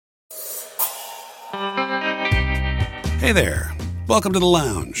Hey there, welcome to the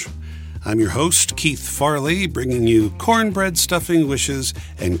Lounge. I'm your host, Keith Farley, bringing you cornbread stuffing wishes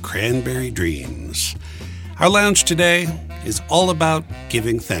and cranberry dreams. Our lounge today is all about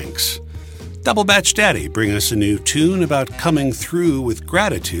giving thanks. Double Batch Daddy bring us a new tune about coming through with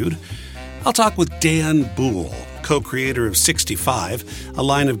gratitude. I'll talk with Dan Boole, co-creator of 65, a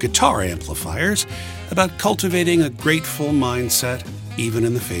line of guitar amplifiers, about cultivating a grateful mindset even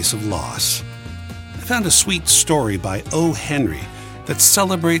in the face of loss. I found a sweet story by O. Henry that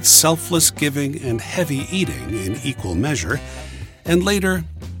celebrates selfless giving and heavy eating in equal measure, and later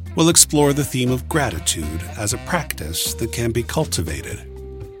we'll explore the theme of gratitude as a practice that can be cultivated.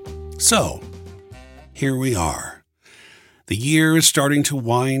 So, here we are. The year is starting to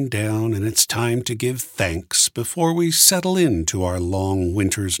wind down, and it's time to give thanks before we settle into our long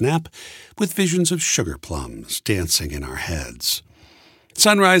winter's nap with visions of sugar plums dancing in our heads.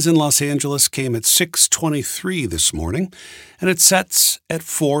 Sunrise in Los Angeles came at 6:23 this morning, and it sets at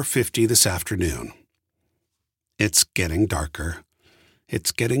 4:50 this afternoon. It's getting darker.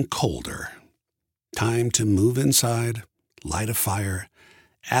 It's getting colder. Time to move inside, light a fire,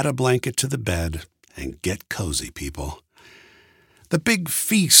 add a blanket to the bed, and get cozy, people. The big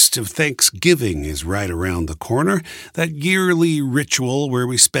feast of Thanksgiving is right around the corner, that yearly ritual where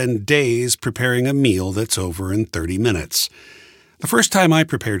we spend days preparing a meal that's over in 30 minutes. The first time I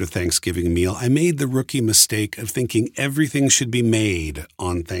prepared a Thanksgiving meal, I made the rookie mistake of thinking everything should be made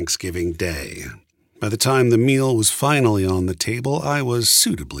on Thanksgiving Day. By the time the meal was finally on the table, I was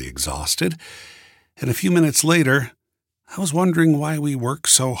suitably exhausted, and a few minutes later, I was wondering why we work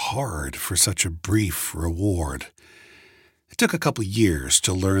so hard for such a brief reward. It took a couple years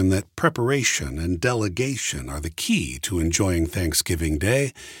to learn that preparation and delegation are the key to enjoying Thanksgiving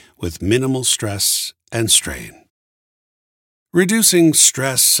Day with minimal stress and strain. Reducing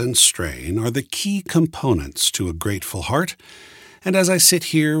stress and strain are the key components to a grateful heart, and as I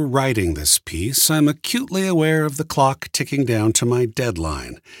sit here writing this piece, I'm acutely aware of the clock ticking down to my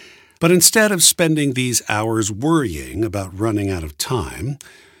deadline. But instead of spending these hours worrying about running out of time,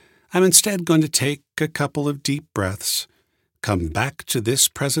 I'm instead going to take a couple of deep breaths, come back to this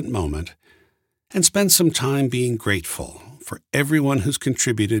present moment, and spend some time being grateful for everyone who's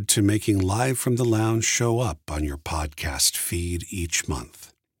contributed to making Live from the Lounge show up on your podcast feed each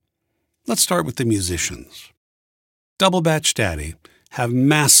month. Let's start with the musicians. Double Batch Daddy have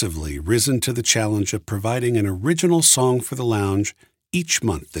massively risen to the challenge of providing an original song for the Lounge each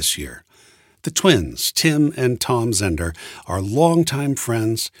month this year. The twins, Tim and Tom Zender, are longtime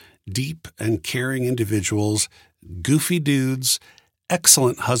friends, deep and caring individuals, goofy dudes,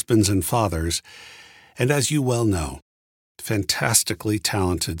 excellent husbands and fathers, and as you well know, fantastically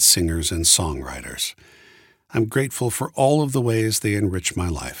talented singers and songwriters. I'm grateful for all of the ways they enrich my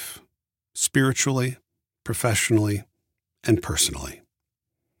life, spiritually, professionally, and personally.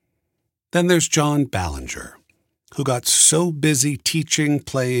 Then there's John Ballinger, who got so busy teaching,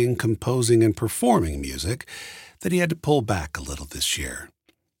 playing, composing, and performing music that he had to pull back a little this year.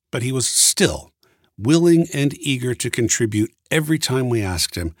 But he was still willing and eager to contribute every time we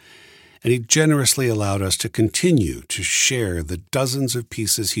asked him, and he generously allowed us to continue to share the dozens of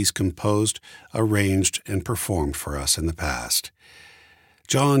pieces he's composed, arranged, and performed for us in the past.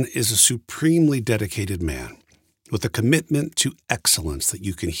 John is a supremely dedicated man with a commitment to excellence that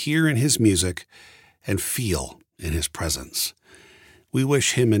you can hear in his music and feel in his presence. We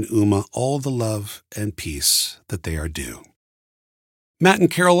wish him and Uma all the love and peace that they are due. Matt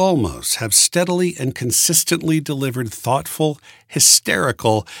and Carol Olmos have steadily and consistently delivered thoughtful,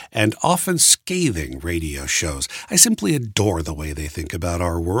 hysterical, and often scathing radio shows. I simply adore the way they think about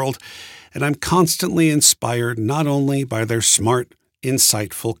our world, and I'm constantly inspired not only by their smart,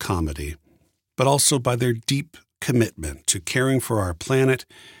 insightful comedy, but also by their deep commitment to caring for our planet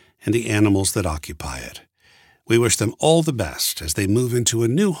and the animals that occupy it. We wish them all the best as they move into a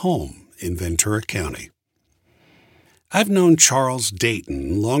new home in Ventura County. I've known Charles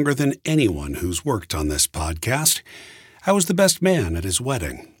Dayton longer than anyone who's worked on this podcast. I was the best man at his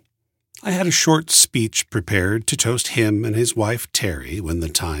wedding. I had a short speech prepared to toast him and his wife Terry when the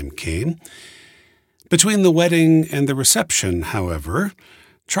time came. Between the wedding and the reception, however,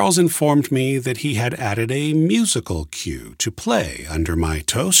 Charles informed me that he had added a musical cue to play under my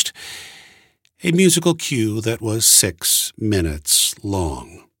toast, a musical cue that was 6 minutes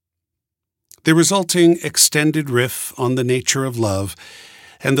long. The resulting extended riff on the nature of love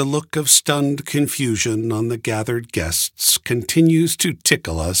and the look of stunned confusion on the gathered guests continues to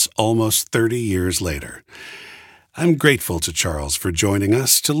tickle us almost 30 years later. I'm grateful to Charles for joining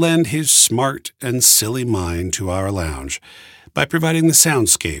us to lend his smart and silly mind to our lounge by providing the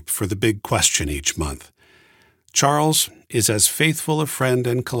soundscape for the big question each month. Charles is as faithful a friend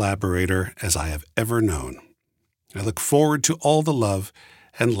and collaborator as I have ever known. I look forward to all the love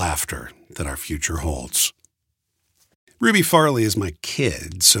and laughter that our future holds. Ruby Farley is my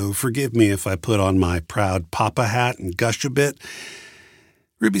kid, so forgive me if I put on my proud papa hat and gush a bit.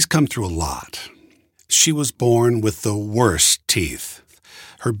 Ruby's come through a lot. She was born with the worst teeth.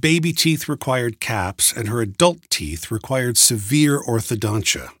 Her baby teeth required caps, and her adult teeth required severe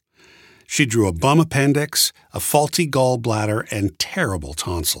orthodontia. She drew a bum appendix, a faulty gallbladder, and terrible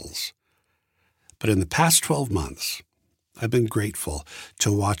tonsils. But in the past 12 months, I've been grateful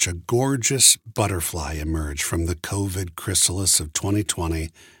to watch a gorgeous butterfly emerge from the COVID chrysalis of 2020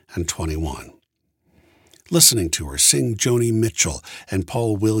 and 21. Listening to her sing Joni Mitchell and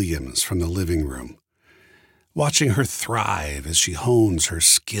Paul Williams from the living room. Watching her thrive as she hones her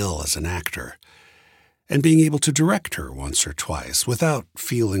skill as an actor. And being able to direct her once or twice without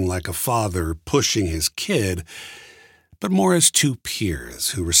feeling like a father pushing his kid, but more as two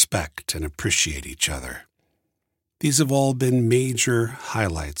peers who respect and appreciate each other. These have all been major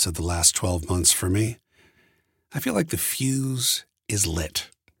highlights of the last 12 months for me. I feel like the fuse is lit.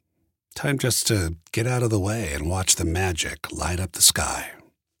 Time just to get out of the way and watch the magic light up the sky.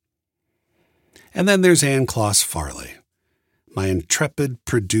 And then there's Ann Kloss Farley, my intrepid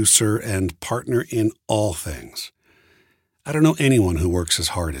producer and partner in all things. I don't know anyone who works as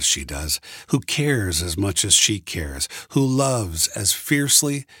hard as she does, who cares as much as she cares, who loves as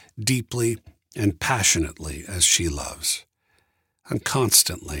fiercely, deeply, and passionately as she loves. I'm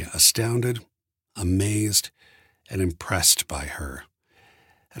constantly astounded, amazed, and impressed by her.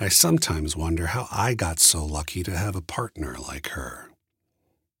 And I sometimes wonder how I got so lucky to have a partner like her.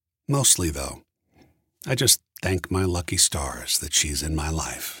 Mostly, though, I just thank my lucky stars that she's in my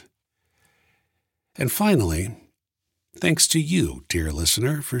life. And finally, thanks to you, dear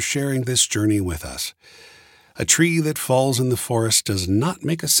listener, for sharing this journey with us. A tree that falls in the forest does not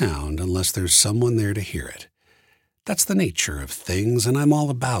make a sound unless there's someone there to hear it. That's the nature of things, and I'm all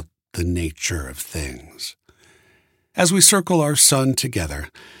about the nature of things. As we circle our sun together,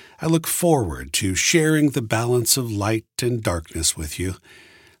 I look forward to sharing the balance of light and darkness with you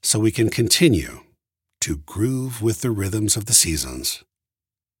so we can continue to groove with the rhythms of the seasons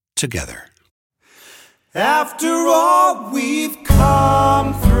together. After all we've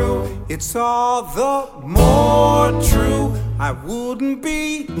come through, it's all the more true. I wouldn't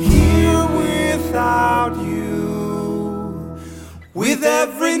be here without you. With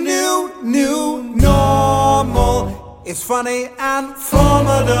every new normal, it's funny and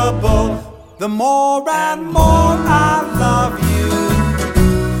formidable. The more and more I love you.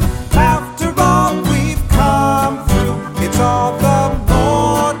 After all we've come through, it's all the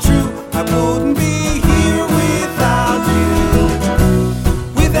more true. I wouldn't be here without you.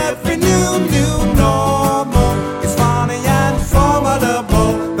 With every new normal, it's funny and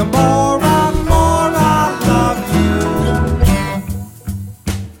formidable. The more and more I love you.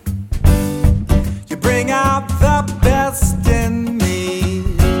 You bring out the best in me,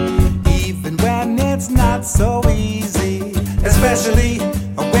 even when it's not so easy. Especially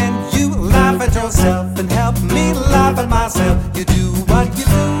when you laugh at yourself and help me laugh at myself. You do what you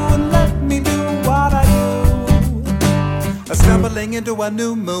do and let me do what I do. Stumbling into a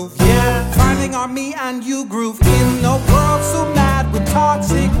new move, yeah. Finding our me and you groove in a world so mad with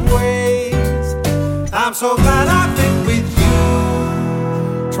toxic ways. I'm so glad I fit with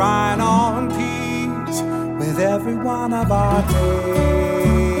you. Trying on peace with every one of our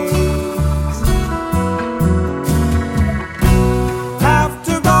days.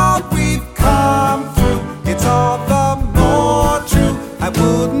 After all we've come through, it's all the more true. I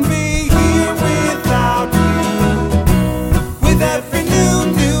wouldn't be here without you. With every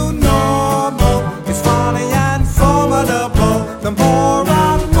new normal, it's funny and formidable. The more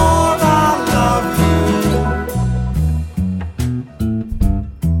and more I love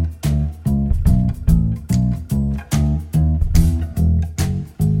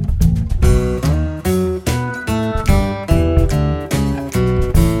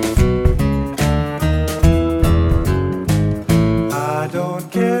I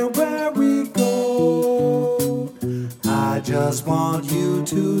don't care where we go, I just want you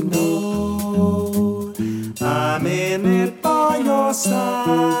to know I'm in it by your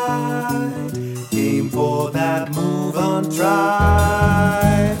side. Aim for that move on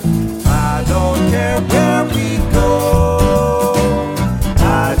drive. I don't care where we go,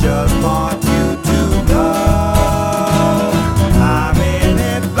 I just want you to know I'm in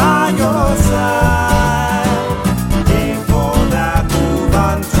it by your side. Aim for that move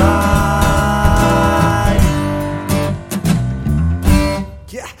on drive.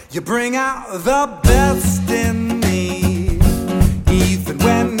 Yeah, You bring out the best in me, even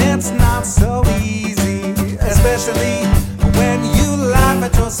when it's not so easy. Especially when you laugh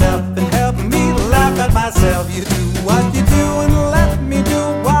at yourself and help me laugh at myself. You do what you do and let me do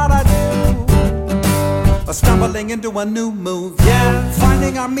what I do. Or stumbling into a new move, yeah.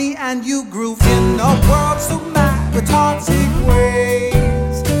 Finding our me and you groove in a world so mad with toxic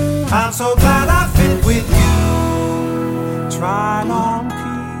ways. I'm so glad I fit with you. Trying on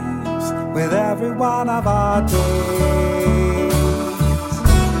peace with every one of our days.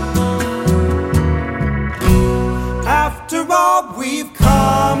 After all we've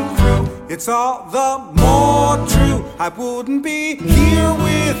come through, it's all the more true. I wouldn't be here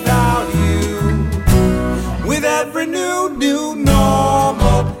without you. With every new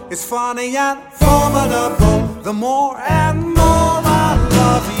normal, it's funny and formidable. The more and more I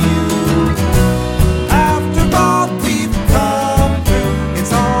love you. After all we've come through,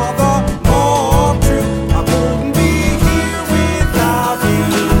 it's all the more true. I wouldn't be here without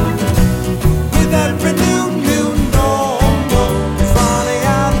you. With every new normal, it's funny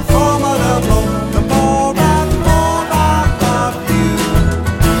and formidable. The more and more I love you.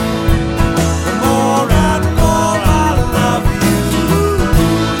 The more and more I love you.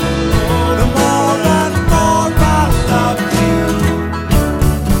 The more and more I love you.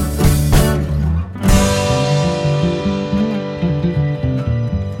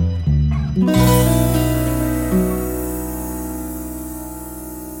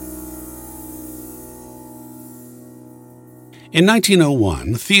 In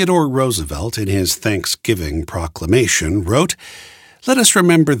 1901, Theodore Roosevelt, in his Thanksgiving proclamation, wrote, "Let us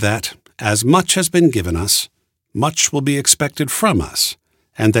remember that, as much has been given us, much will be expected from us,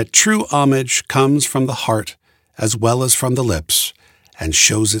 and that true homage comes from the heart as well as from the lips, and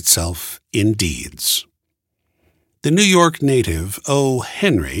shows itself in deeds." The New York native O.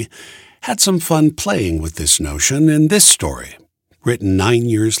 Henry had some fun playing with this notion in this story, written 9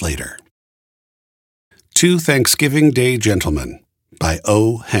 years later. Two Thanksgiving Day Gentlemen by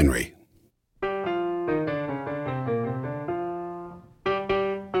O. Henry.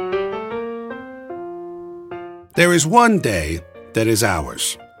 There is one day that is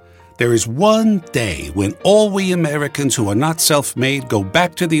ours. There is one day when all we Americans who are not self-made go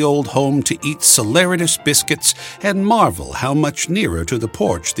back to the old home to eat Celeritas biscuits and marvel how much nearer to the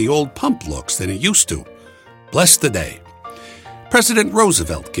porch the old pump looks than it used to. Bless the day. President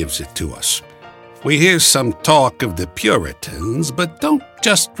Roosevelt gives it to us. We hear some talk of the Puritans, but don't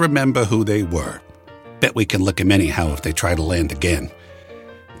just remember who they were. Bet we can lick 'em anyhow if they try to land again.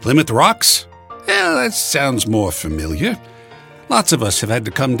 Plymouth Rocks? Yeah, that sounds more familiar. Lots of us have had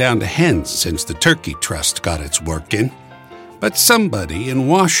to come down to hens since the Turkey Trust got its work in. But somebody in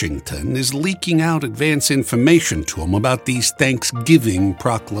Washington is leaking out advance information to them about these Thanksgiving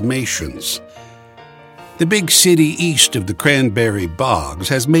proclamations. The big city east of the Cranberry Bogs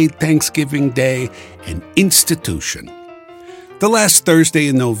has made Thanksgiving Day an institution. The last Thursday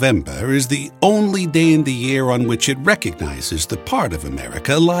in November is the only day in the year on which it recognizes the part of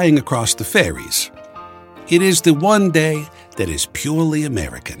America lying across the ferries. It is the one day that is purely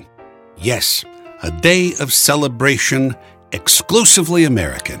American. Yes, a day of celebration exclusively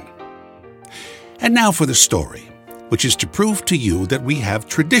American. And now for the story, which is to prove to you that we have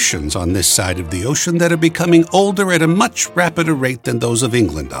traditions on this side of the ocean that are becoming older at a much rapider rate than those of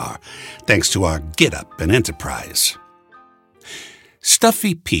England are, thanks to our get-up and enterprise.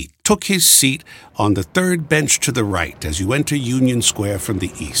 Stuffy Pete took his seat on the third bench to the right as you enter Union Square from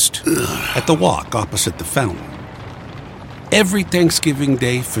the east, at the walk opposite the fountain. Every Thanksgiving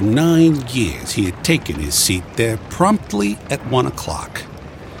Day for 9 years he had taken his seat there promptly at 1 o'clock.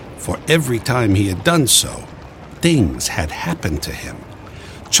 For every time he had done so, things had happened to him.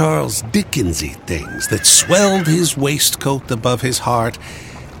 Charles Dickensy things that swelled his waistcoat above his heart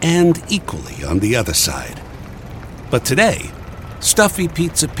and equally on the other side. But today, Stuffy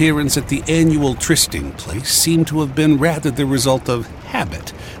Pete's appearance at the annual trysting place seemed to have been rather the result of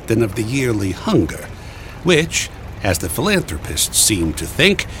habit than of the yearly hunger, which, as the philanthropists seem to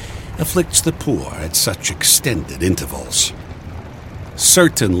think, afflicts the poor at such extended intervals.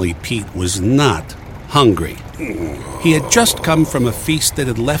 Certainly Pete was not hungry. He had just come from a feast that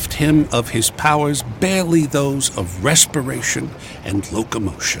had left him of his powers barely those of respiration and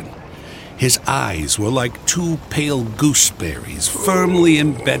locomotion. His eyes were like two pale gooseberries firmly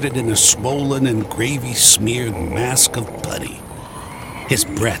embedded in a swollen and gravy-smeared mask of putty. His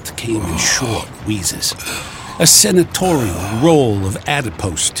breath came in short wheezes. A senatorial roll of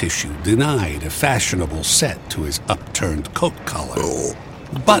adipose tissue denied a fashionable set to his upturned coat collar.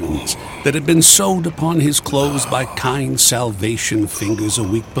 Buttons that had been sewed upon his clothes by kind Salvation fingers a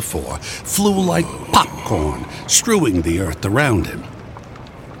week before flew like popcorn, strewing the earth around him.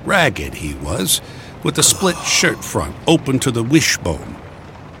 Ragged he was, with a split shirt front open to the wishbone.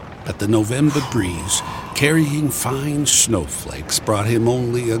 But the November breeze, carrying fine snowflakes, brought him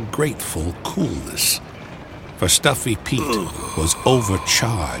only a grateful coolness. For Stuffy Pete was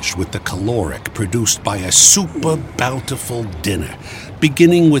overcharged with the caloric produced by a super bountiful dinner,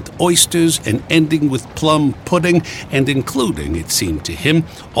 beginning with oysters and ending with plum pudding, and including, it seemed to him,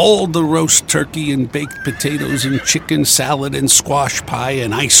 all the roast turkey and baked potatoes and chicken salad and squash pie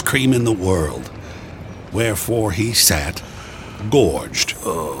and ice cream in the world. Wherefore he sat, gorged,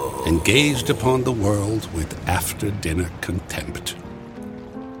 and gazed upon the world with after-dinner contempt.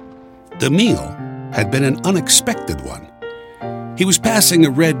 The meal had been an unexpected one. He was passing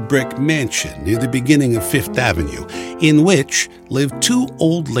a red brick mansion near the beginning of Fifth Avenue, in which lived two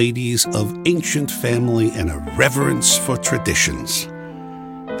old ladies of ancient family and a reverence for traditions.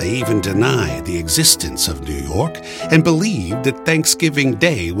 They even denied the existence of New York and believed that Thanksgiving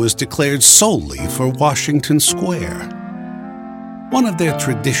Day was declared solely for Washington Square. One of their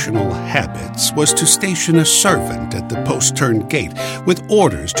traditional habits was to station a servant at the postern gate with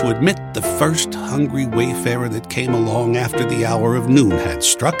orders to admit the first hungry wayfarer that came along after the hour of noon had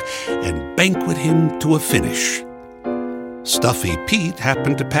struck and banquet him to a finish. Stuffy Pete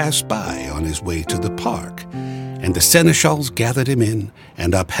happened to pass by on his way to the park, and the seneschals gathered him in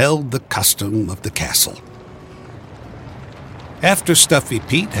and upheld the custom of the castle. After Stuffy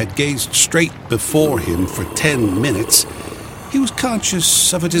Pete had gazed straight before him for 10 minutes, he was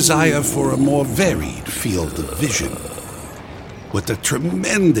conscious of a desire for a more varied field of vision. With a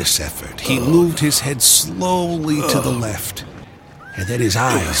tremendous effort, he moved his head slowly to the left, and then his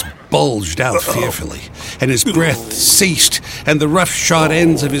eyes bulged out fearfully, and his breath ceased, and the rough-shod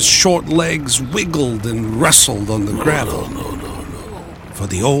ends of his short legs wiggled and rustled on the gravel. For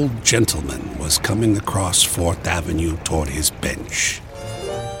the old gentleman was coming across Fourth Avenue toward his bench.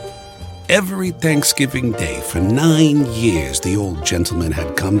 Every Thanksgiving Day for 9 years the old gentleman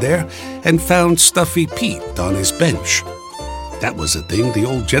had come there and found Stuffy Pete on his bench. That was a thing the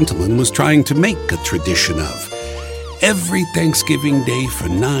old gentleman was trying to make a tradition of. Every Thanksgiving Day for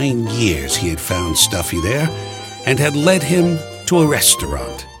 9 years he had found Stuffy there and had led him to a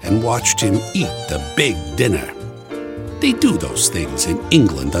restaurant and watched him eat the big dinner. They do those things in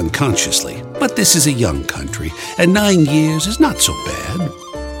England unconsciously, but this is a young country, and 9 years is not so bad.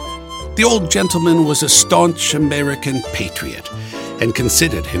 The old gentleman was a staunch American patriot and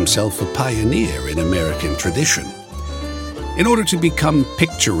considered himself a pioneer in American tradition. In order to become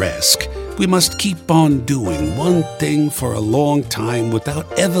picturesque, we must keep on doing one thing for a long time without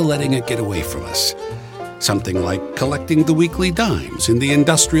ever letting it get away from us. Something like collecting the weekly dimes in the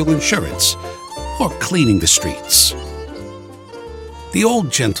industrial insurance, or cleaning the streets. The old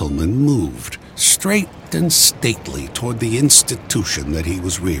gentleman moved straight and stately toward the institution that he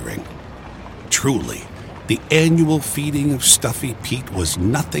was rearing. Truly, the annual feeding of Stuffy Pete was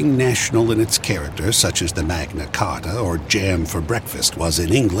nothing national in its character, such as the Magna Carta or jam for breakfast was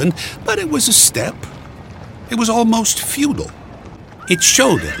in England, but it was a step. It was almost feudal. It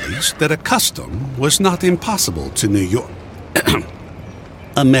showed, at least, that a custom was not impossible to New York.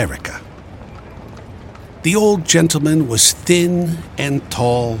 America. The old gentleman was thin and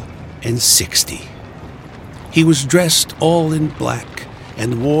tall and 60. He was dressed all in black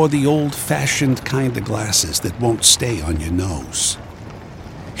and wore the old-fashioned kind of glasses that won't stay on your nose.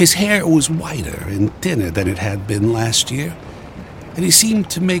 His hair was whiter and thinner than it had been last year, and he seemed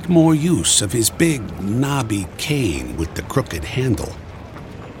to make more use of his big, knobby cane with the crooked handle.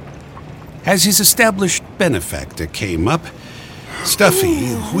 As his established benefactor came up,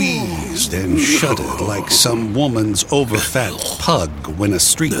 Stuffy wheezed and shuddered like some woman's overfat pug when a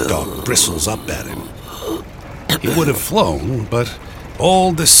street dog bristles up at him. He would have flown, but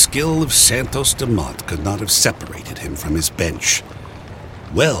all the skill of Santos Dumont could not have separated him from his bench.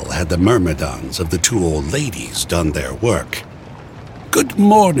 Well had the myrmidons of the two old ladies done their work. "Good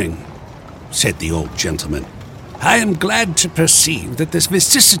morning," said the old gentleman. "I am glad to perceive that the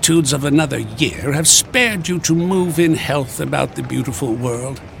vicissitudes of another year have spared you to move in health about the beautiful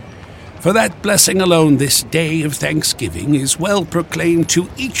world. For that blessing alone this day of Thanksgiving is well proclaimed to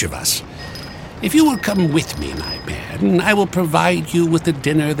each of us. If you will come with me, my man, I will provide you with a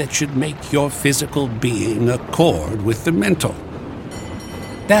dinner that should make your physical being accord with the mental."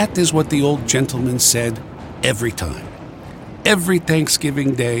 That is what the old gentleman said every time. Every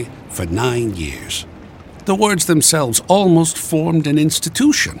Thanksgiving Day for 9 years. The words themselves almost formed an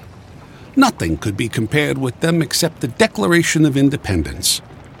institution. Nothing could be compared with them except the Declaration of Independence.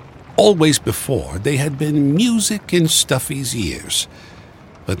 Always before, they had been music in Stuffy's ears.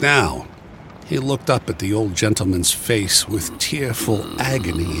 But now, he looked up at the old gentleman's face with tearful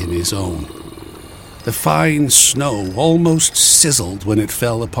agony in his own. The fine snow almost sizzled when it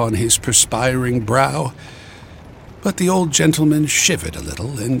fell upon his perspiring brow, but the old gentleman shivered a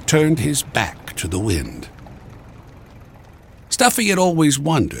little and turned his back to the wind. Stuffy had always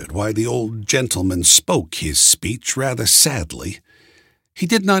wondered why the old gentleman spoke his speech rather sadly. He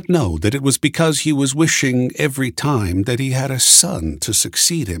did not know that it was because he was wishing every time that he had a son to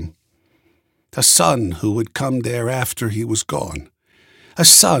succeed him. A son who would come there after he was gone. A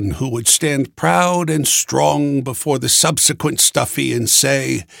son who would stand proud and strong before the subsequent Stuffy and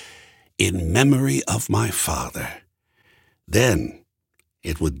say, "In memory of my father." Then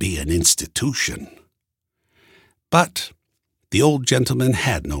it would be an institution. But the old gentleman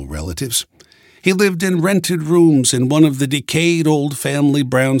had no relatives. He lived in rented rooms in one of the decayed old family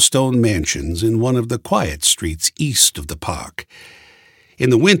brownstone mansions in one of the quiet streets east of the park. In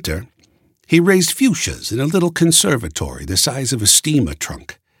the winter, he raised fuchsias in a little conservatory the size of a steamer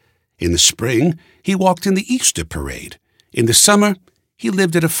trunk. In the spring, he walked in the Easter parade. In the summer, he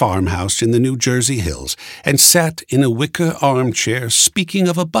lived at a farmhouse in the New Jersey hills and sat in a wicker armchair speaking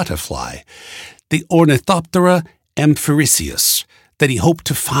of a butterfly, the Ornithoptera amphrisius, that he hoped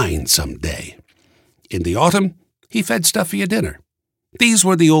to find some day. In the autumn, he fed Stuffy a dinner. These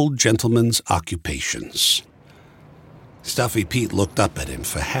were the old gentleman's occupations. Stuffy Pete looked up at him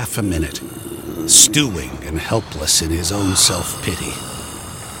for half a minute, stewing and helpless in his own self-pity.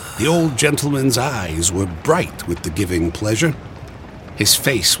 The old gentleman's eyes were bright with the giving pleasure. His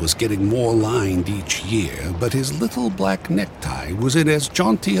face was getting more lined each year, but his little black necktie was in as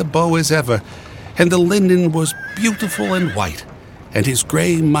jaunty a bow as ever, and the linen was beautiful and white, and his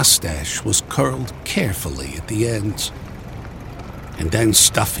gray mustache was curled carefully at the ends. And then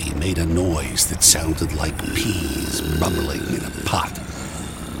Stuffy made a noise that sounded like peas bubbling in a pot.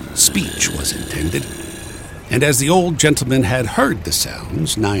 Speech was intended, and as the old gentleman had heard the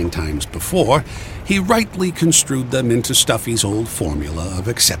sounds 9 times before, he rightly construed them into Stuffy's old formula of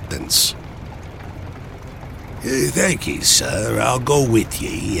acceptance. "Thank ye, sir. I'll go with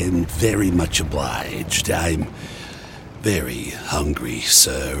ye, and very much obliged. I'm very hungry,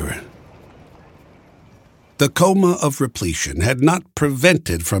 sir." The coma of repletion had not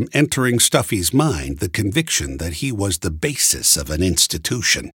prevented from entering Stuffy's mind the conviction that he was the basis of an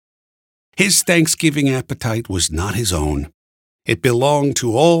institution. His Thanksgiving appetite was not his own. It belonged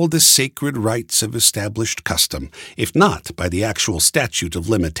to all the sacred rites of established custom, if not by the actual statute of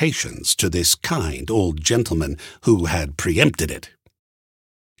limitations to this kind old gentleman who had preempted it.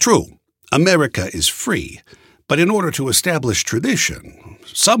 True, America is free, but in order to establish tradition,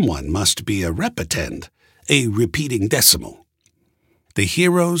 someone must be a repetend, a repeating decimal. The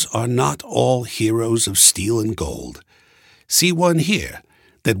heroes are not all heroes of steel and gold. See one here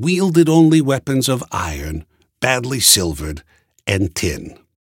that wielded only weapons of iron, badly silvered, and tin.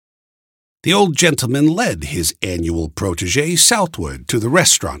 The old gentleman led his annual protégé southward to the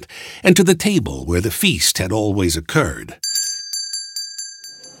restaurant and to the table where the feast had always occurred.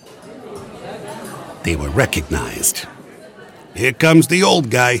 They were recognized. "Here comes the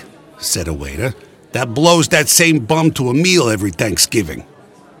old guy," said a waiter, "that blows that same bum to a meal every Thanksgiving."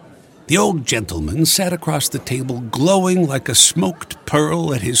 The old gentleman sat across the table glowing like a smoked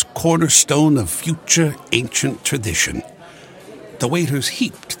pearl at his cornerstone of future ancient tradition. The waiters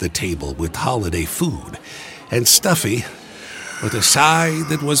heaped the table with holiday food, and Stuffy, with a sigh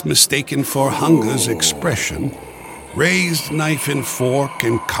that was mistaken for hunger's expression, raised knife and fork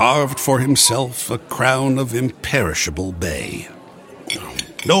and carved for himself a crown of imperishable bay.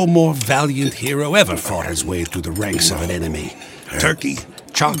 No more valiant hero ever fought his way through the ranks of an enemy. Turkey,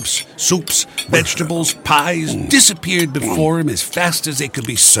 chops, soups, vegetables, pies disappeared before him as fast as they could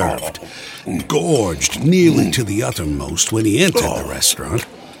be served. Gorged nearly to the uttermost when he entered the restaurant,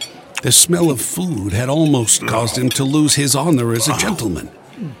 the smell of food had almost caused him to lose his honor as a gentleman.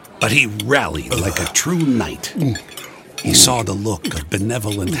 But he rallied like a true knight. He saw the look of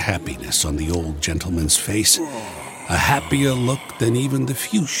benevolent happiness on the old gentleman's face, a happier look than even the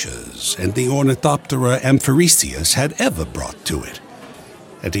fuchsias and the Ornithoptera amphrisius had ever brought to it,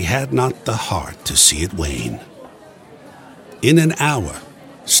 and he had not the heart to see it wane. In an hour,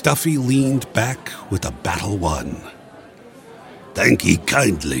 Stuffy leaned back with a battle won. "Thank ye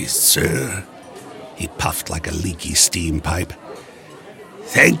kindly, sir." He puffed like a leaky steam pipe.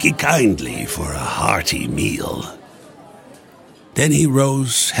 "Thank ye kindly for a hearty meal." Then he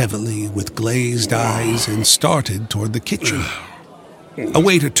rose heavily with glazed eyes and started toward the kitchen. A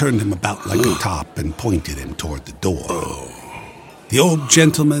waiter turned him about like a top and pointed him toward the door. The old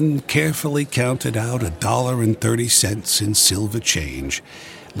gentleman carefully counted out $1.30 in silver change,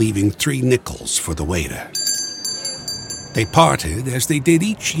 leaving 3 nickels for the waiter. They parted as they did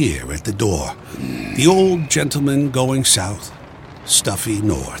each year at the door, the old gentleman going south, Stuffy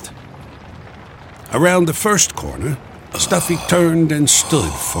north. Around the first corner, Stuffy turned and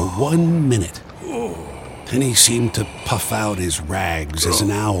stood for 1 minute. Then he seemed to puff out his rags as an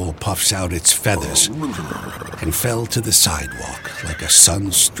owl puffs out its feathers, and fell to the sidewalk like a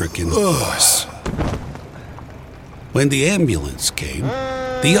sun-stricken horse. When the ambulance came,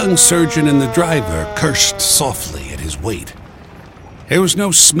 the young surgeon and the driver cursed softly at his weight. There was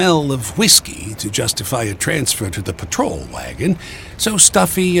no smell of whiskey to justify a transfer to the patrol wagon, so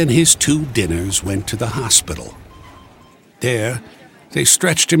Stuffy and his 2 dinners went to the hospital. There, they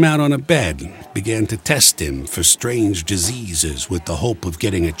stretched him out on a bed and began to test him for strange diseases with the hope of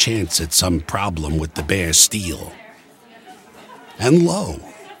getting a chance at some problem with the bare steel. And lo,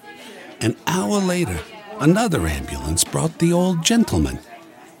 an hour later, another ambulance brought the old gentleman,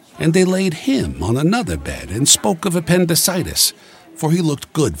 and they laid him on another bed and spoke of appendicitis, for he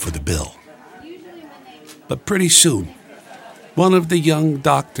looked good for the bill. But pretty soon, one of the young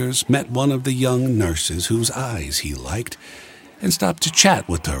doctors met one of the young nurses whose eyes he liked, and stopped to chat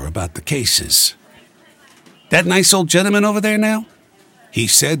with her about the cases. "That nice old gentleman over there now?" he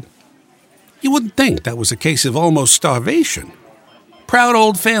said. "You wouldn't think that was a case of almost starvation. Proud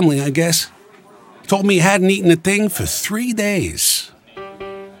old family, I guess. Told me he hadn't eaten a thing for 3 days."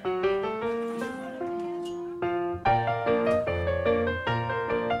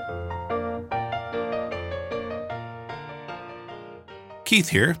 Keith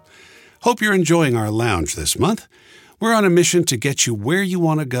here. Hope you're enjoying our lounge this month. We're on a mission to get you where you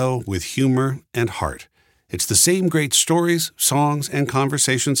want to go with humor and heart. It's the same great stories, songs, and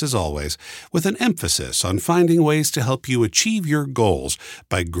conversations as always, with an emphasis on finding ways to help you achieve your goals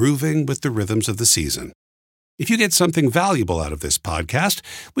by grooving with the rhythms of the season. If you get something valuable out of this podcast,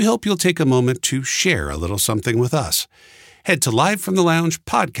 we hope you'll take a moment to share a little something with us. Head to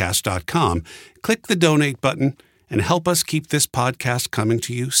livefromtheloungepodcast.com, click the donate button, and help us keep this podcast coming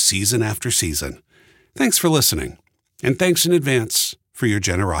to you season after season. Thanks for listening. And thanks in advance for your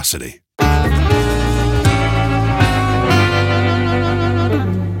generosity.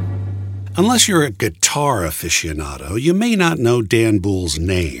 Unless you're a guitar aficionado, you may not know Dan Boole's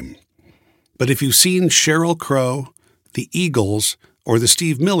name. But if you've seen Sheryl Crow, the Eagles, or the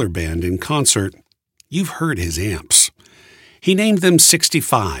Steve Miller Band in concert, you've heard his amps. He named them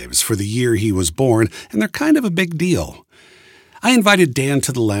 65s for the year he was born, and they're kind of a big deal. I invited Dan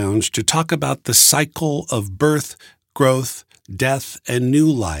to the lounge to talk about the cycle of birth, growth, death, and new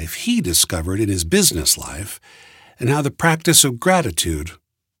life he discovered in his business life, and how the practice of gratitude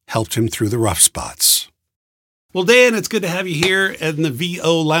helped him through the rough spots. Well, Dan, it's good to have you here in the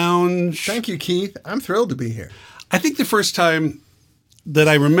VO Lounge. Thank you, Keith. I'm thrilled to be here. I think the first time that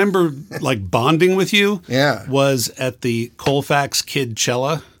I remember bonding with you was at the Colfax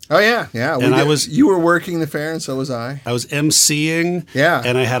Kidchella. Oh, yeah. And you were working the fair, and so was I. I was emceeing. Yeah.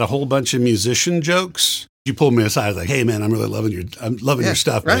 And I had a whole bunch of musician jokes. You pulled me aside. I was like, "Hey, man, I'm loving your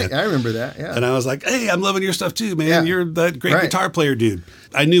stuff, right. man." I remember that, yeah. And I was like, "Hey, I'm loving your stuff too, man. You're that great guitar player, dude."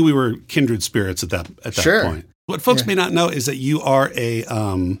 I knew we were kindred spirits at that point. What folks may not know is that you are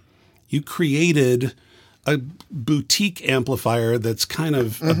you created a boutique amplifier that's kind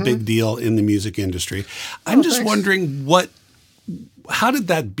of a big deal in the music industry. I'm just wondering how did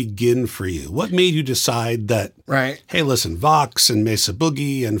that begin for you? What made you decide that, hey, listen, Vox and Mesa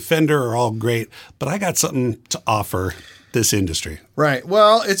Boogie and Fender are all great, but I got something to offer this industry? Right.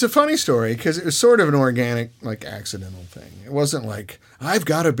 Well, it's a funny story because it was sort of an organic, accidental thing. It wasn't like, I've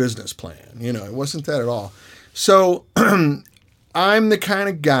got a business plan. It wasn't that at all. So I'm the kind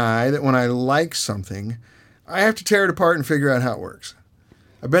of guy that when I like something, I have to tear it apart and figure out how it works.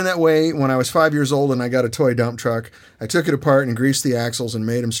 I've been that way when I was 5 years old and I got a toy dump truck. I took it apart and greased the axles and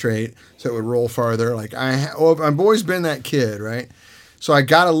made them straight so it would roll farther. I've always been that kid, right? So I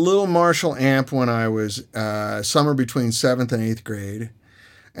got a little Marshall amp when I was somewhere between 7th and 8th grade.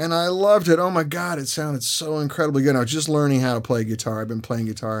 And I loved it. Oh my God, it sounded so incredibly good. I was just learning how to play guitar. I've been playing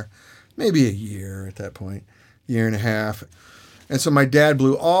guitar maybe a year at that point, year and a half. And so my dad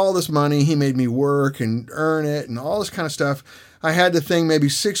blew all this money. He made me work and earn it and all this kind of stuff. I had the thing maybe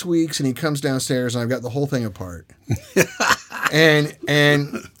 6 weeks, and he comes downstairs, and I've got the whole thing apart. and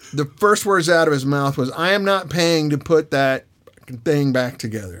the first words out of his mouth was, "I am not paying to put that thing back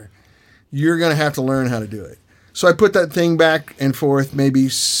together. You're going to have to learn how to do it." So I put that thing back and forth maybe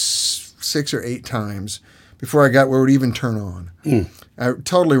 6 or 8 times before I got where it would even turn on. I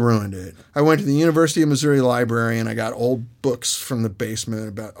totally ruined it. I went to the University of Missouri Library and I got old books from the basement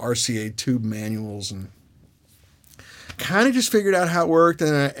about RCA tube manuals and kind of just figured out how it worked.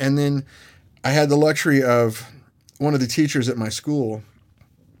 And then I had the luxury of one of the teachers at my school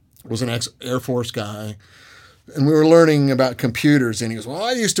was an ex-Air Force guy. And we were learning about computers. And he goes, well,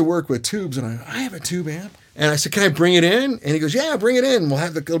 I used to work with tubes. And I have a tube amp. And I said, can I bring it in? And he goes, yeah, bring it in.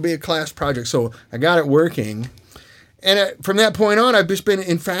 It'll be a class project. So I got it working. And from that point on, I've just been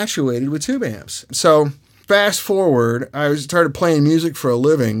infatuated with tube amps. So fast forward, I started playing music for a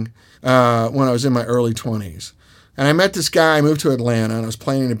living when I was in my early 20s. And I met this guy. I moved to Atlanta, and I was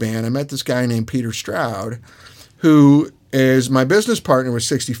playing in a band. I met this guy named Peter Stroud, who is my business partner with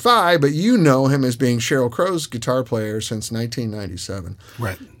 65, but you know him as being Sheryl Crow's guitar player since 1997.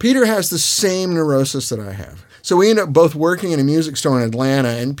 Right. Peter has the same neurosis that I have. So we ended up both working in a music store in Atlanta,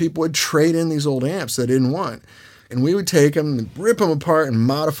 and people would trade in these old amps they didn't want. And we would take them and rip them apart and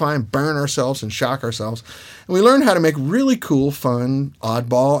modify and burn ourselves and shock ourselves. And we learned how to make really cool, fun,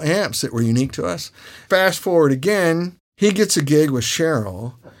 oddball amps that were unique to us. Fast forward again, he gets a gig with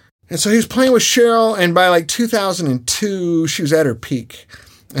Sheryl. And so he was playing with Sheryl, and by like 2002, she was at her peak.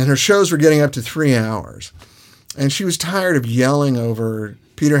 And her shows were getting up to 3 hours. And she was tired of yelling over,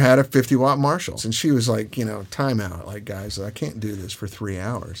 Peter had a 50-watt Marshall. And she was like, time out. Like, guys, I can't do this for 3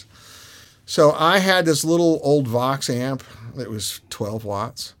 hours. So I had this little old Vox amp that was 12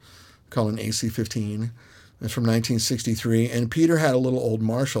 watts, called an AC-15. It's from 1963. And Peter had a little old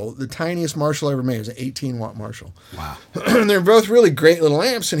Marshall, the tiniest Marshall ever made. It was an 18-watt Marshall. Wow. And they're both really great little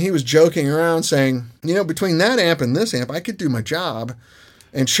amps. And he was joking around saying, between that amp and this amp, I could do my job.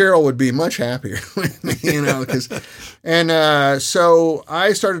 And Sheryl would be much happier with me, so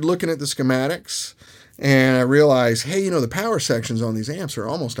I started looking at the schematics. And I realized, hey, the power sections on these amps are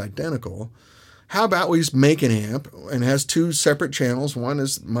almost identical. How about we just make an amp and it has 2 separate channels. One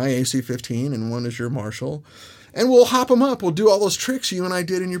is my AC-15 and one is your Marshall. And we'll hop them up. We'll do all those tricks you and I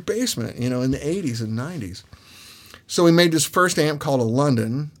did in your basement, in the 80s and 90s. So we made this first amp called a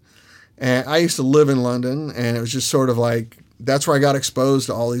London. And I used to live in London, and it was just sort of like, that's where I got exposed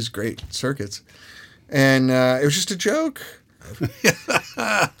to all these great circuits. And it was just a joke.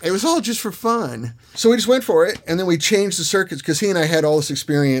 It was all just for fun. So we just went for it, and then we changed the circuits because he and I had all this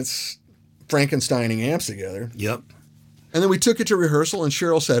experience Frankensteining amps together. Yep. And then we took it to rehearsal, and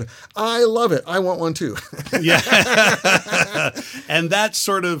Sheryl said, I love it. I want one too. Yeah. And that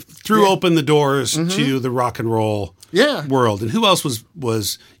sort of threw open the doors to the rock and roll world. And who else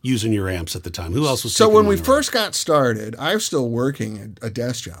was using your amps at the time? Who else was So when we first got started, I was still working a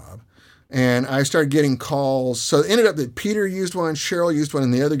desk job. And I started getting calls. So it ended up that Peter used one, Sheryl used one,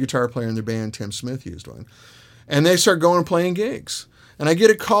 and the other guitar player in the band, Tim Smith, used one. And they started going and playing gigs. And I get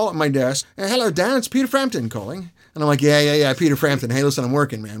a call at my desk. Hello, Dan, it's Peter Frampton calling. And I'm like, yeah, Peter Frampton. Hey, listen, I'm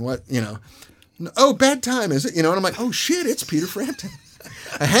working, man. What, Oh, bad time, is it? And I'm like, oh, shit, it's Peter Frampton.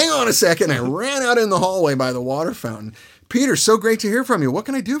 Hang on a second. I ran out in the hallway by the water fountain. Peter, so great to hear from you. What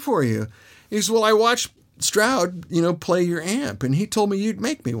can I do for you? He says, well, I watched Stroud, play your amp, and he told me you'd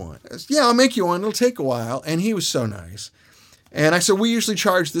make me one. I said, yeah, I'll make you one. It'll take a while. And he was so nice. And I said, we usually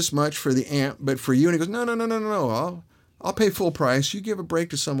charge this much for the amp, but for you. And he goes, no. I'll pay full price. You give a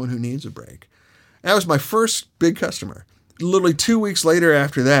break to someone who needs a break. That was my first big customer. Literally 2 weeks later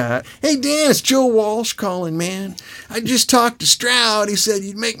after that, hey, Dan, it's Joe Walsh calling, man. I just talked to Stroud. He said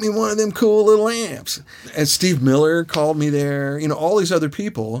you'd make me one of them cool little amps. And Steve Miller called me there, all these other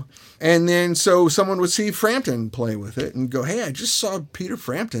people. And then so someone would see Frampton play with it and go, hey, I just saw Peter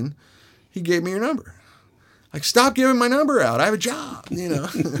Frampton. He gave me your number. Like, stop giving my number out. I have a job,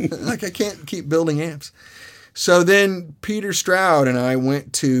 Like, I can't keep building amps. So then Peter Stroud and I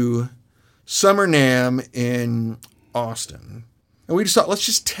went to Summer NAMM in Austin. And we just thought, let's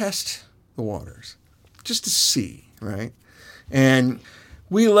just test the waters just to see, right? And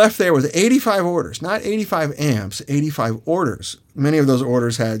we left there with 85 orders, not 85 amps, 85 orders. Many of those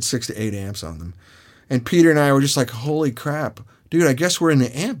orders had 6 to 8 amps on them. And Peter and I were just like, holy crap, dude, I guess we're in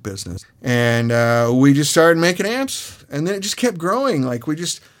the amp business. And we just started making amps, and then it just kept growing. Like we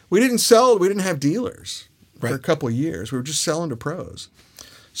didn't have dealers for a couple of years. We were just selling to pros.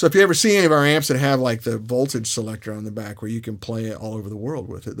 So if you ever see any of our amps that have like the voltage selector on the back where you can play it all over the world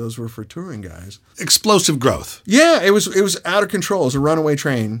with it, those were for touring guys. Explosive growth. Yeah, it was out of control. It was a runaway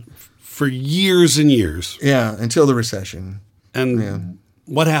train. For years and years. Yeah, until the recession. And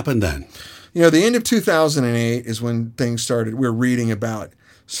what happened then? The end of 2008 is when things started. We're reading about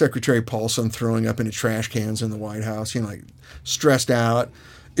Secretary Paulson throwing up into trash cans in the White House, like stressed out.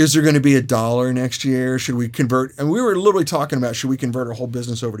 Is there going to be $1 next year? Should we convert? And we were literally talking about, should we convert our whole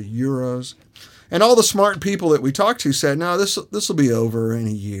business over to euros? And all the smart people that we talked to said, no, this will be over in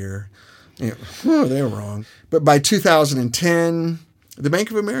a year. You know, they were wrong. But by 2010, the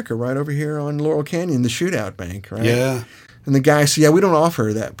Bank of America right over here on Laurel Canyon, the Shootout Bank, right? Yeah. And the guy said, yeah, we don't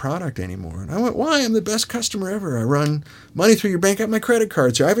offer that product anymore. And I went, why? I'm the best customer ever. I run money through your bank. I have my credit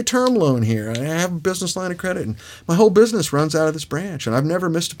cards here. I have a term loan here. I have a business line of credit. And my whole business runs out of this branch. And I've never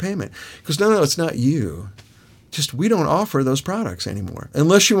missed a payment. He goes, no, it's not you. Just we don't offer those products anymore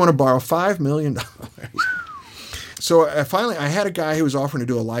unless you want to borrow $5 million. So finally, I had a guy who was offering to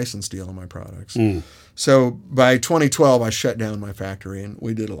do a license deal on my products. So by 2012, I shut down my factory and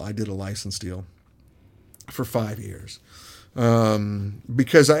I did a license deal for 5 years.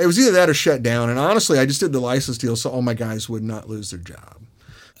 Because it was either that or shut down. And honestly, I just did the license deal so all my guys would not lose their job.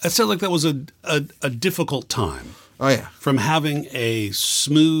 It sounded like that was a difficult time. Oh, yeah. From having a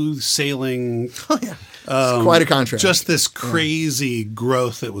smooth sailing. Oh, yeah. It's quite a contract. Just this crazy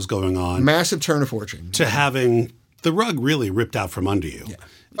growth that was going on. Massive turn of fortune. To having the rug really ripped out from under you. Yeah.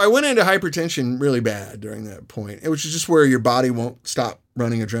 I went into hypertension really bad during that point, which is just where your body won't stop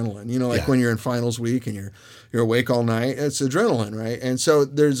running adrenaline. You know, like when you're in finals week and you're awake all night, it's adrenaline, right? And so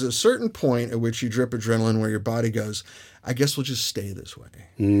there's a certain point at which you drip adrenaline where your body goes, I guess we'll just stay this way.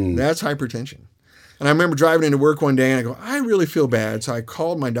 That's hypertension. And I remember driving into work one day and I go, I really feel bad. So I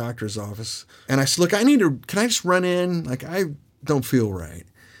called my doctor's office and I said, look, can I just run in? Like, I don't feel right.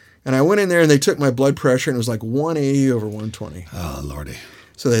 And I went in there and they took my blood pressure and it was like 180 over 120. Oh, Lordy.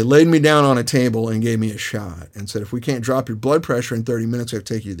 So they laid me down on a table and gave me a shot and said, if we can't drop your blood pressure in 30 minutes, we have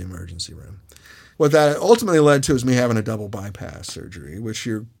to take you to the emergency room. What that ultimately led to is me having a double bypass surgery, which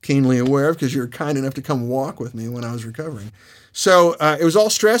you're keenly aware of because you're kind enough to come walk with me when I was recovering. So it was all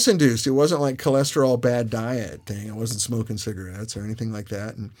stress-induced. It wasn't like cholesterol bad diet thing. I wasn't smoking cigarettes or anything like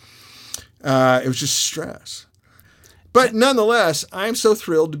that. And it was just stress. But nonetheless, I'm so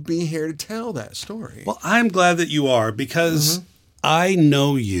thrilled to be here to tell that story. Well, I'm glad that you are because I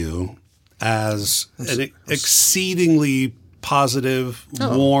know you as an exceedingly positive,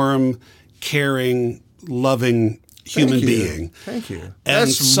 warm, caring, loving human being. Thank you. And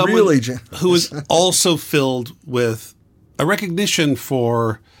That's someone really generous. who is also filled with a recognition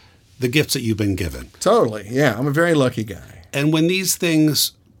for the gifts that you've been given. Totally. Yeah, I'm a very lucky guy. And when these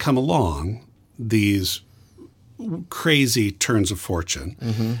things come along, these crazy turns of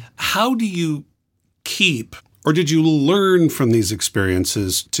fortune, how do you keep, or did you learn from these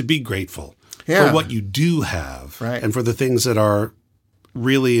experiences to be grateful for what you do have and for the things that are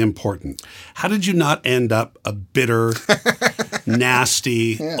really important? How did you not end up a bitter,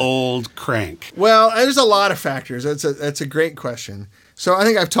 nasty, old crank? Well, there's a lot of factors. That's a great question. So I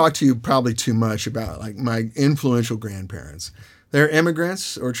think I've talked to you probably too much about like my influential grandparents. They're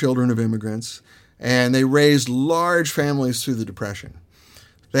immigrants or children of immigrants, and they raised large families through the Depression.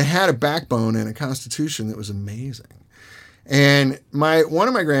 They had a backbone and a constitution that was amazing. And one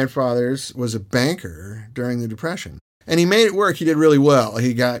of my grandfathers was a banker during the Depression. And he made it work. He did really well.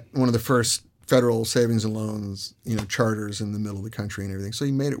 He got one of the first federal savings and loans, charters in the middle of the country and everything. So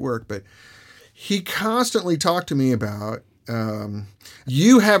he made it work. But he constantly talked to me about,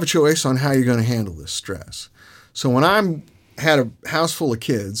 you have a choice on how you're going to handle this stress. So when I had a house full of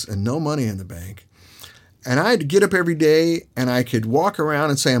kids and no money in the bank, and I had to get up every day and I could walk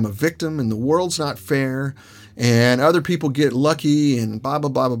around and say I'm a victim and the world's not fair and other people get lucky and blah, blah,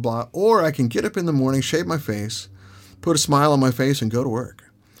 blah, blah, blah. Or I can get up in the morning, shave my face, put a smile on my face and go to work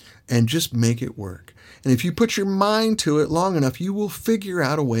and just make it work. And if you put your mind to it long enough, you will figure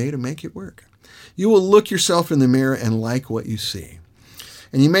out a way to make it work. You will look yourself in the mirror and like what you see.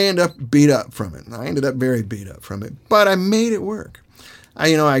 And you may end up beat up from it. And I ended up very beat up from it, but I made it work.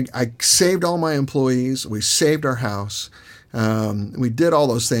 I saved all my employees. We saved our house. We did all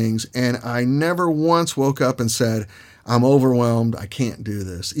those things. And I never once woke up and said, I'm overwhelmed. I can't do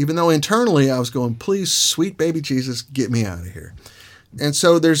this. Even though internally I was going, please, sweet baby Jesus, get me out of here. And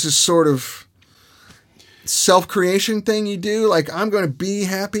so there's this sort of self-creation thing you do. Like, I'm going to be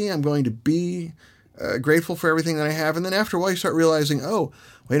happy. I'm going to be grateful for everything that I have. And then after a while you start realizing, oh,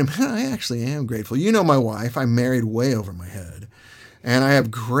 wait a minute, I actually am grateful. You know my wife. I'm married way over my head. And I have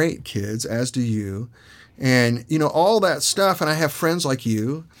great kids, as do you. And, all that stuff. And I have friends like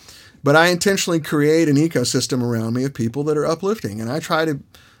you. But I intentionally create an ecosystem around me of people that are uplifting. And I try to,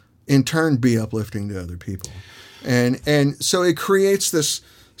 in turn, be uplifting to other people. And so it creates this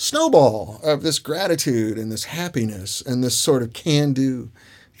snowball of this gratitude and this happiness and this sort of can-do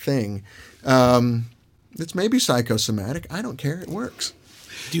thing. It's maybe psychosomatic. I don't care. It works.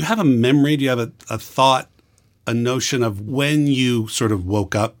 Do you have a memory? Do you have a thought a notion of when you sort of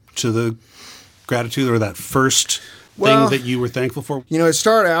woke up to the gratitude or that first thing that you were thankful for? It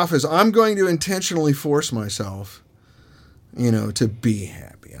started off as I'm going to intentionally force myself, to be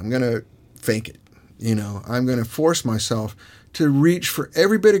happy. I'm going to fake it. I'm going to force myself to reach for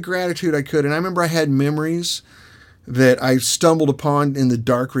every bit of gratitude I could. And I remember I had memories that I stumbled upon in the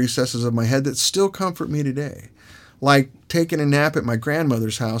dark recesses of my head that still comfort me today. Like taking a nap at my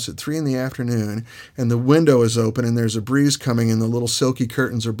grandmother's house at 3 p.m. and the window is open and there's a breeze coming and the little silky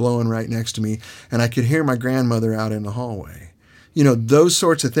curtains are blowing right next to me and I could hear my grandmother out in the hallway. Those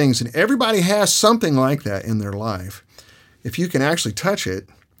sorts of things. And everybody has something like that in their life. If you can actually touch it,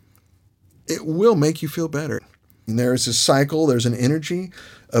 it will make you feel better. And there's a cycle, there's an energy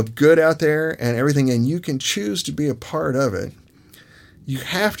of good out there and everything, and you can choose to be a part of it. You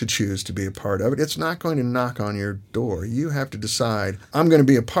have to choose to be a part of it. It's not going to knock on your door. You have to decide, I'm going to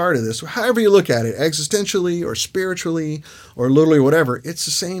be a part of this. However you look at it, existentially or spiritually or literally whatever, it's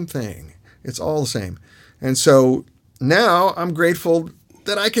the same thing. It's all the same. And so now I'm grateful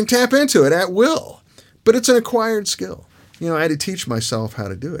that I can tap into it at will. But it's an acquired skill. I had to teach myself how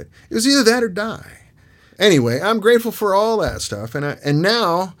to do it. It was either that or die. Anyway, I'm grateful for all that stuff. And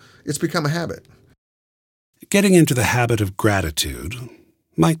now it's become a habit. Getting into the habit of gratitude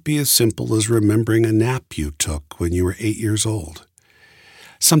might be as simple as remembering a nap you took when you were 8 years old.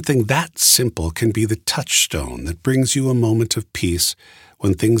 Something that simple can be the touchstone that brings you a moment of peace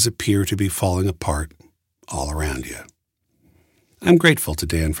when things appear to be falling apart all around you. I'm grateful to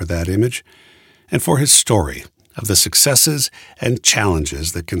Dan for that image and for his story of the successes and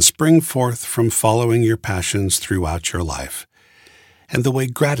challenges that can spring forth from following your passions throughout your life, and the way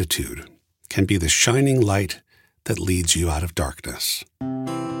gratitude can be the shining light that leads you out of darkness.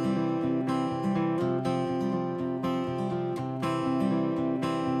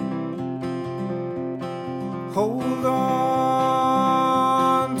 Hold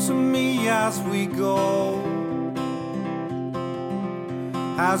on to me as we go,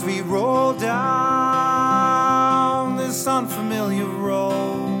 as we roll down this unfamiliar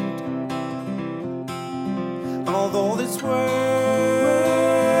road. Although this world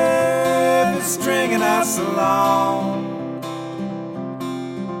is stringing us along,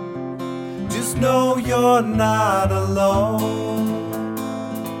 just know you're not alone,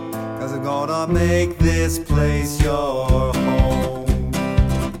 'cause I'm gonna make this place your home.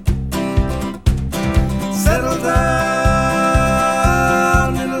 Settle down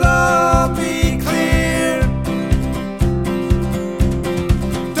and love be clear.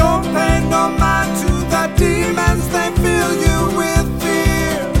 Don't pay no mind to the demons, they fill you with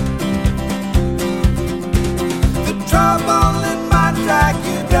fear. The trouble it might drag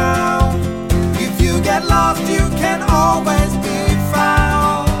you down. If you get lost, you can always be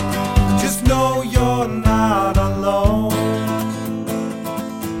found. Just know you're not alone,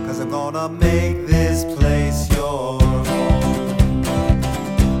 'cause I'm gonna make this place your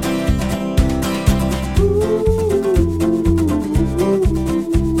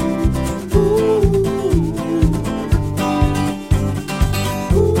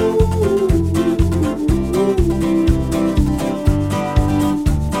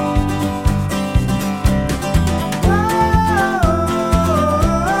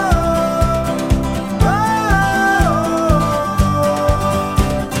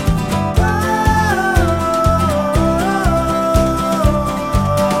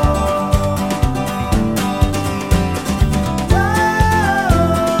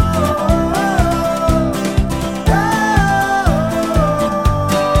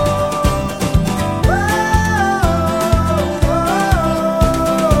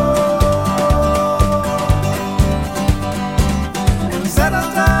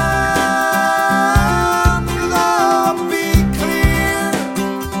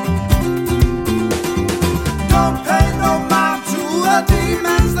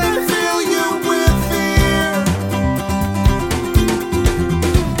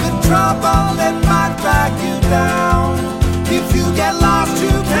trouble that might drag you down. If you get lost,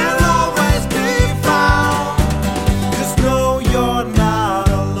 you can always be found. Just know you're not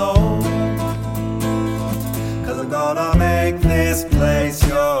alone, 'cause I'm gonna make this place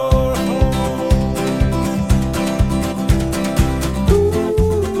your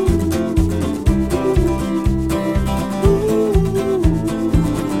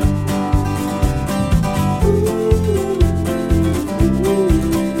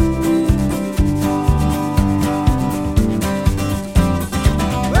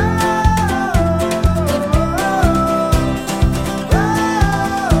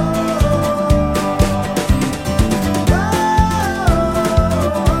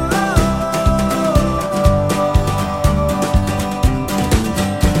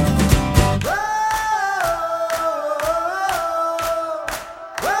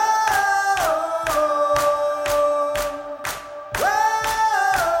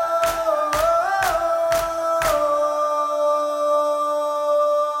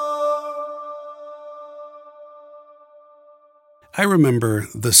I remember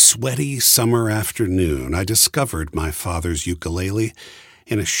the sweaty summer afternoon I discovered my father's ukulele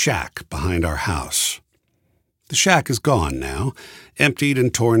in a shack behind our house. The shack is gone now, emptied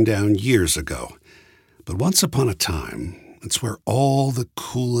and torn down years ago. But once upon a time, it's where all the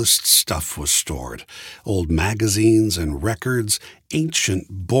coolest stuff was stored. Old magazines and records, ancient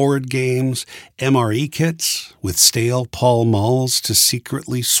board games, MRE kits with stale Pall Malls to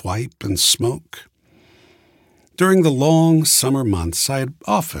secretly swipe and smoke. During the long summer months, I'd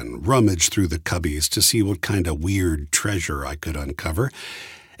often rummage through the cubbies to see what kind of weird treasure I could uncover.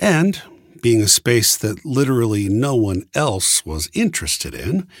 And, being a space that literally no one else was interested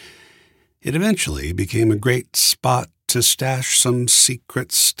in, it eventually became a great spot to stash some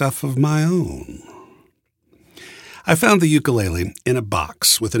secret stuff of my own. I found the ukulele in a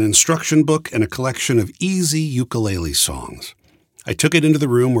box with an instruction book and a collection of easy ukulele songs. I took it into the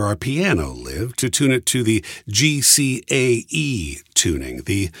room where our piano lived to tune it to the GCAE tuning,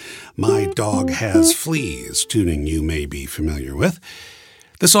 the My Dog Has Fleas tuning you may be familiar with.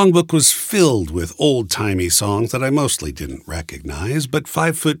 The songbook was filled with old-timey songs that I mostly didn't recognize, but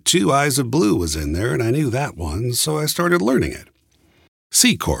 5'2" Eyes of Blue was in there, and I knew that one, so I started learning it.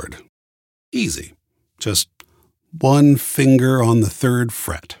 C chord. Easy. Just one finger on the 3rd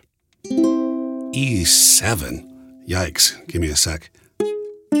fret. E7. Yikes. Give me a sec.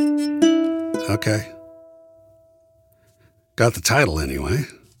 Okay. Got the title anyway.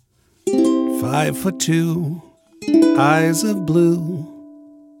 5'2", Eyes of Blue.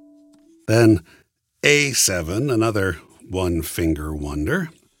 Then A7, another one-finger wonder.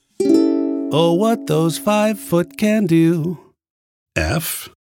 Oh, what those 5 foot can do. F.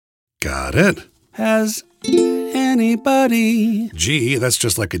 Got it. Has anybody... G, that's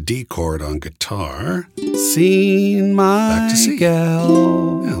just like a D chord on guitar. Seen my Back to C.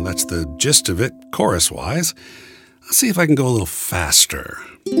 Gal. Yeah, that's the gist of it, chorus-wise. Let's see if I can go a little faster.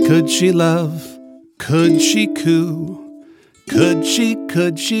 Could she love? Could she coo? Could she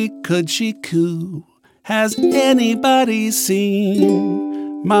coo? Has anybody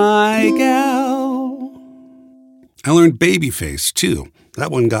seen my gal? I learned Babyface, too.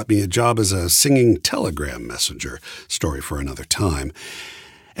 That one got me a job as a singing telegram messenger. Story for another time.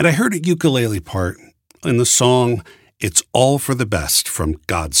 And I heard a ukulele part in the song It's All for the Best from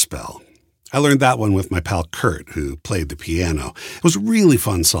Godspell. I learned that one with my pal Kurt, who played the piano. It was a really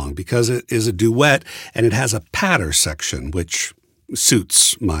fun song because it is a duet and it has a patter section, which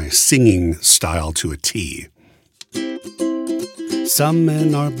suits my singing style to a T. Some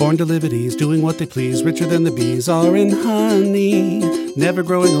men are born to live at ease, doing what they please, richer than the bees are in honey. Never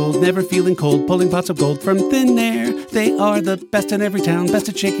growing old, never feeling cold, pulling pots of gold from thin air. They are the best in every town, best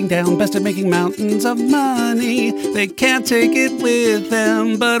at shaking down, best at making mountains of money. They can't take it with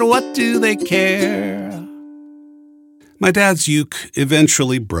them, but what do they care? My dad's uke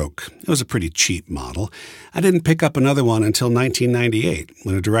eventually broke. It was a pretty cheap model. I didn't pick up another one until 1998,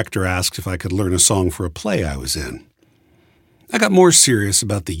 when a director asked if I could learn a song for a play I was in. I got more serious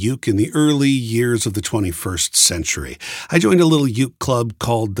about the uke in the early years of the 21st century. I joined a little uke club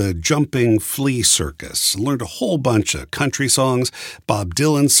called the Jumping Flea Circus, and learned a whole bunch of country songs, Bob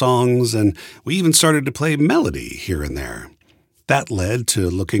Dylan songs, and we even started to play melody here and there. That led to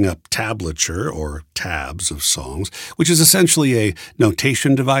looking up tablature, or tabs of songs, which is essentially a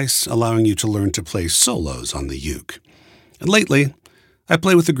notation device allowing you to learn to play solos on the uke. And lately, I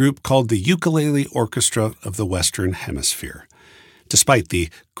play with a group called the Ukulele Orchestra of the Western Hemisphere. Despite the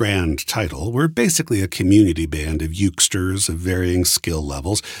grand title, we're basically a community band of ukesters of varying skill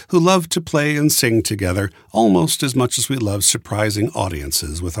levels who love to play and sing together almost as much as we love surprising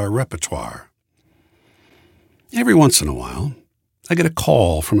audiences with our repertoire. Every once in a while, I get a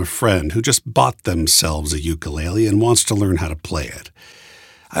call from a friend who just bought themselves a ukulele and wants to learn how to play it.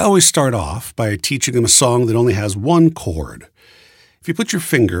 I always start off by teaching them a song that only has one chord. If you put your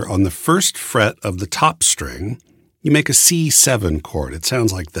finger on the 1st fret of the top string, you make a C7 chord. It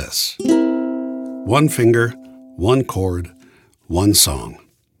sounds like this. One finger, one chord, one song.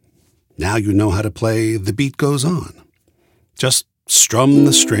 Now you know how to play The Beat Goes On. Just strum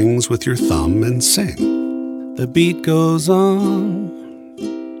the strings with your thumb and sing. The beat goes on.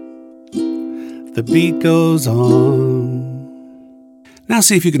 The beat goes on. Now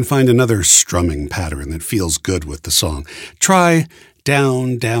see if you can find another strumming pattern that feels good with the song. Try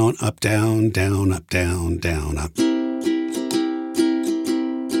down, down, up, down, down, up, down, down, up.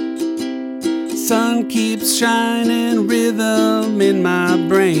 Sun keeps shining, rhythm in my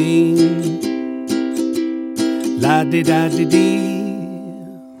brain. La-di-da-di-dee,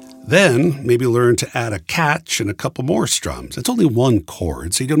 Then maybe learn to add a catch and a couple more strums. It's only one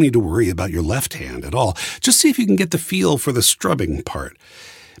chord, so you don't need to worry about your left hand at all. Just see if you can get the feel for the strumming part.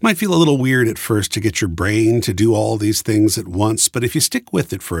 It might feel a little weird at first to get your brain to do all these things at once, but if you stick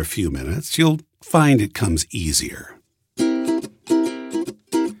with it for a few minutes, you'll find it comes easier.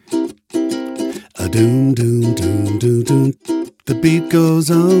 A-doom, doom, doom, doom, doom. The beat goes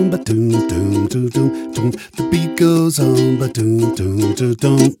on, but doom, doom, doom, doom, doom. The beat goes on, but doom, doom, doom,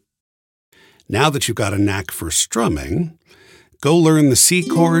 doom. Now that you've got a knack for strumming, go learn the C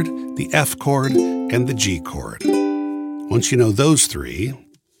chord, the F chord, and the G chord. Once you know those three,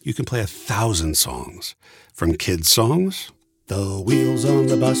 you can play 1,000 songs. From kids' songs, the wheels on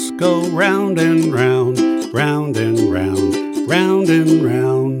the bus go round and round, round and round, round and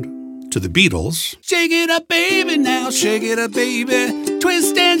round, to the Beatles. Shake it up, baby, now shake it up, baby.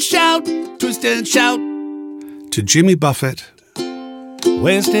 Twist and shout, twist and shout. To Jimmy Buffett.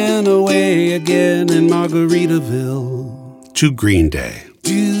 Wasting away again in Margaritaville. To Green Day.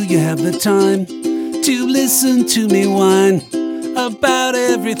 Do you have the time to listen to me whine about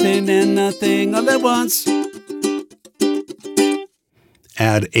everything and nothing all at once?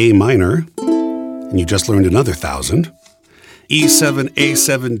 Add A minor, and you just learned another 1,000. E7,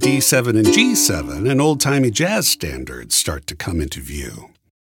 A7, D7, and G7, and old-timey jazz standards start to come into view.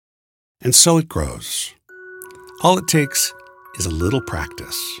 And so it grows. All it takes is a little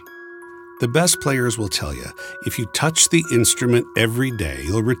practice. The best players will tell you, if you touch the instrument every day,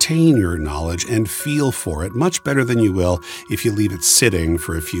 you'll retain your knowledge and feel for it much better than you will if you leave it sitting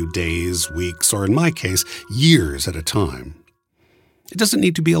for a few days, weeks, or in my case, years at a time. It doesn't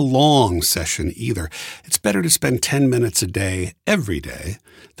need to be a long session either. It's better to spend 10 minutes a day, every day,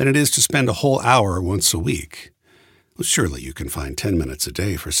 than it is to spend a whole hour once a week. Well, surely you can find 10 minutes a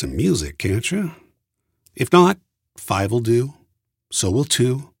day for some music, can't you? If not, 5 will do. So will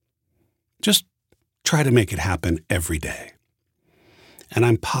 2. Just try to make it happen every day. And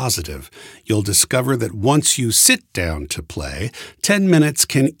I'm positive you'll discover that once you sit down to play, 10 minutes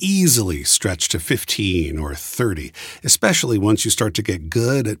can easily stretch to 15 or 30, especially once you start to get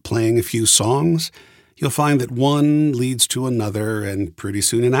good at playing a few songs. You'll find that one leads to another, and pretty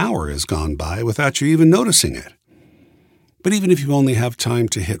soon an hour has gone by without you even noticing it. But even if you only have time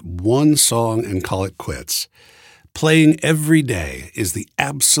to hit one song and call it quits, playing every day is the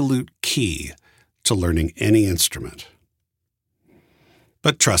absolute key to learning any instrument.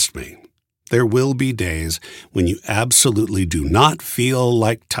 But trust me, there will be days when you absolutely do not feel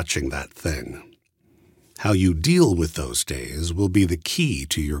like touching that thing. How you deal with those days will be the key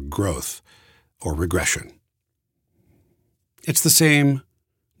to your growth or regression. It's the same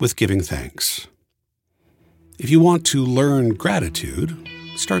with giving thanks. If you want to learn gratitude,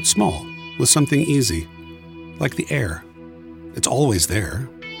 start small with something easy, like the air. It's always there.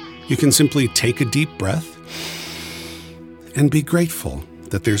 You can simply take a deep breath and be grateful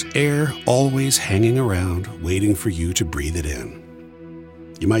that there's air always hanging around waiting for you to breathe it in.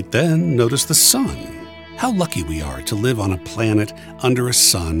 You might then notice the sun. How lucky we are to live on a planet under a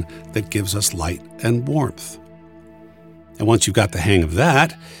sun that gives us light and warmth. And once you've got the hang of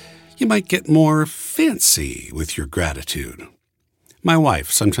that, you might get more fancy with your gratitude. My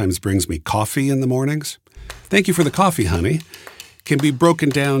wife sometimes brings me coffee in the mornings. Thank you for the coffee, honey, can be broken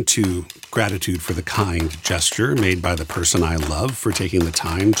down to gratitude for the kind gesture made by the person I love for taking the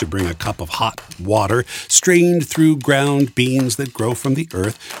time to bring a cup of hot water strained through ground beans that grow from the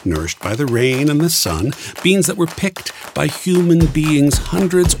earth, nourished by the rain and the sun, beans that were picked by human beings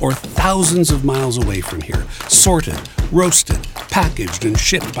hundreds or thousands of miles away from here, sorted, roasted, packaged, and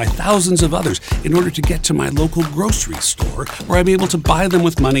shipped by thousands of others in order to get to my local grocery store where I'm able to buy them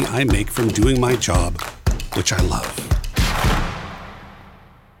with money I make from doing my job, which I love.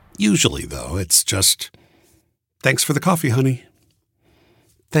 Usually, though, it's just, thanks for the coffee, honey.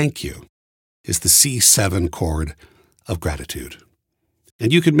 Thank you is the C7 chord of gratitude.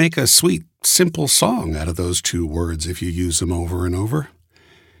 And you could make a sweet, simple song out of those 2 words if you use them over and over.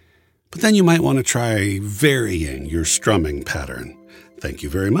 But then you might want to try varying your strumming pattern. Thank you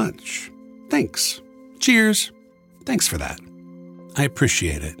very much. Thanks. Cheers. Thanks for that. I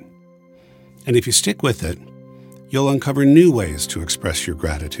appreciate it. And if you stick with it, you'll uncover new ways to express your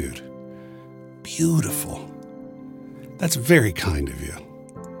gratitude. Beautiful. That's very kind of you.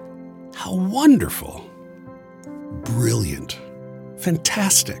 How wonderful. Brilliant.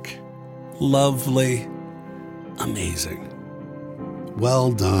 Fantastic. Lovely. Amazing.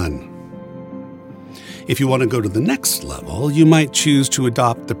 Well done. If you want to go to the next level, you might choose to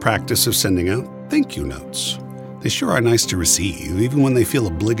adopt the practice of sending out thank you notes. They sure are nice to receive, even when they feel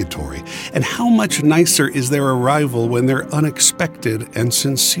obligatory. And how much nicer is their arrival when they're unexpected and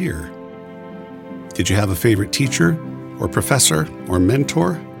sincere? Did you have a favorite teacher, or professor, or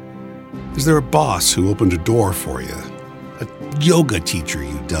mentor? Is there a boss who opened a door for you? A yoga teacher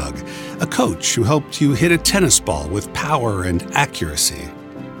you dug? A coach who helped you hit a tennis ball with power and accuracy?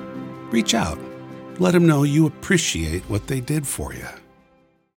 Reach out. Let them know you appreciate what they did for you.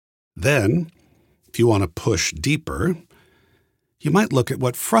 Then, if you want to push deeper, you might look at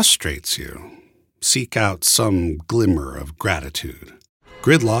what frustrates you. Seek out some glimmer of gratitude.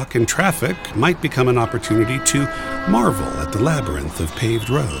 Gridlock and traffic might become an opportunity to marvel at the labyrinth of paved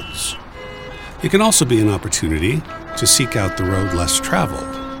roads. It can also be an opportunity to seek out the road less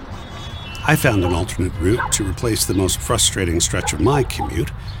traveled. I found an alternate route to replace the most frustrating stretch of my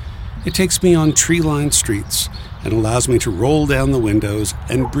commute. It takes me on tree-lined streets and allows me to roll down the windows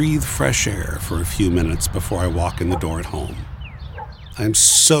and breathe fresh air for a few minutes before I walk in the door at home. I'm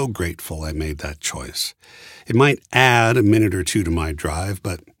so grateful I made that choice. It might add a minute or two to my drive,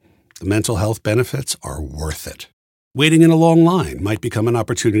 but the mental health benefits are worth it. Waiting in a long line might become an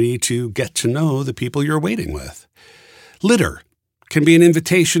opportunity to get to know the people you're waiting with. Litter can be an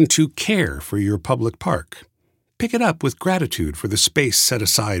invitation to care for your public park. Pick it up with gratitude for the space set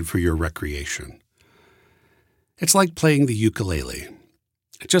aside for your recreation. It's like playing the ukulele.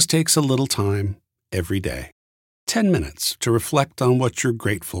 It just takes a little time every day. 10 minutes to reflect on what you're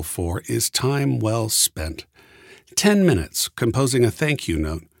grateful for is time well spent. 10 minutes composing a thank you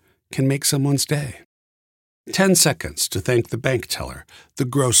note can make someone's day. 10 seconds to thank the bank teller, the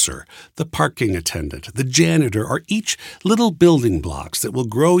grocer, the parking attendant, the janitor are each little building blocks that will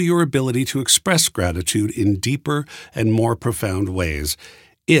grow your ability to express gratitude in deeper and more profound ways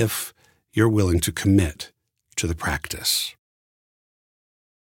if you're willing to commit to the practice.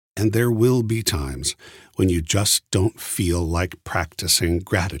 And there will be times when you just don't feel like practicing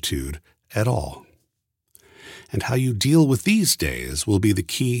gratitude at all. And how you deal with these days will be the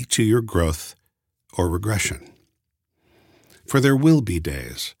key to your growth or regression. For there will be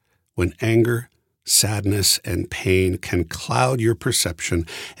days when anger, sadness, and pain can cloud your perception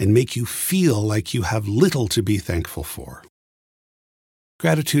and make you feel like you have little to be thankful for.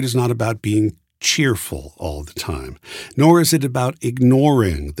 Gratitude is not about being cheerful all the time, nor is it about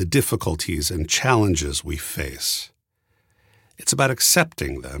ignoring the difficulties and challenges we face. It's about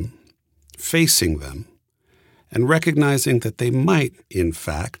accepting them, facing them, and recognizing that they might, in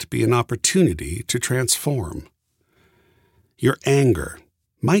fact, be an opportunity to transform. Your anger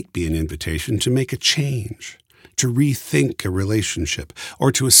might be an invitation to make a change, to rethink a relationship,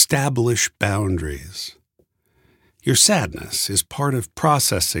 or to establish boundaries. Your sadness is part of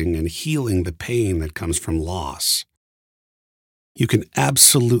processing and healing the pain that comes from loss. You can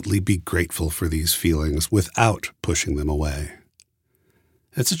absolutely be grateful for these feelings without pushing them away.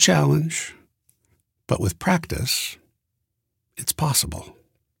 It's a challenge, but with practice, it's possible.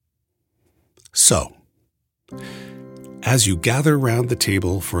 So, as you gather round the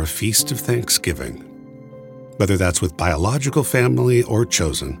table for a feast of Thanksgiving, whether that's with biological family or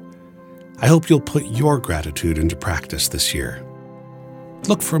chosen, I hope you'll put your gratitude into practice this year.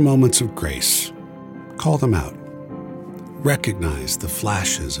 Look for moments of grace. Call them out. Recognize the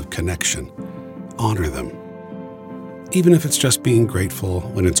flashes of connection. Honor them. Even if it's just being grateful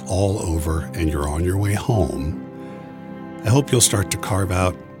when it's all over and you're on your way home, I hope you'll start to carve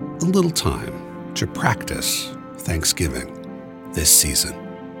out a little time to practice Thanksgiving this season.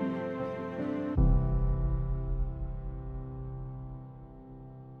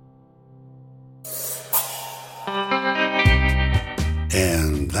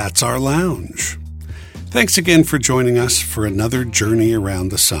 And that's our lounge. Thanks again for joining us for another journey around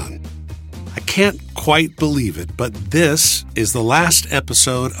the sun. I can't quite believe it, but this is the last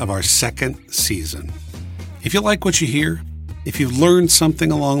episode of our second season. If you like what you hear, if you've learned something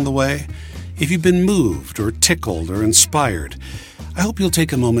along the way, if you've been moved or tickled or inspired, I hope you'll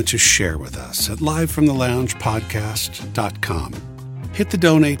take a moment to share with us at livefromtheloungepodcast.com. Hit the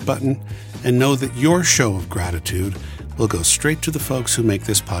donate button and know that your show of gratitude will go straight to the folks who make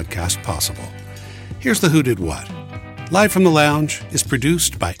this podcast possible. Here's the Who Did What. Live from the Lounge is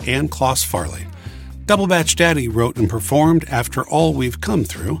produced by Ann Kloss Farley. Double Batch Daddy wrote and performed After All We've Come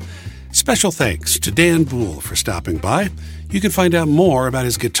Through. Special thanks to Dan Boole for stopping by. You can find out more about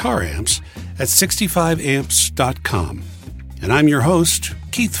his guitar amps at 65amps.com. And I'm your host,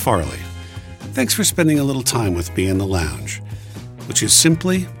 Keith Farley. Thanks for spending a little time with me in the lounge, which is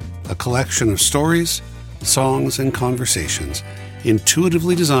simply a collection of stories, songs, and conversations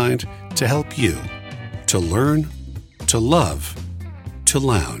intuitively designed to help you to learn, to love, to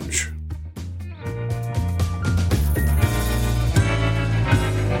lounge.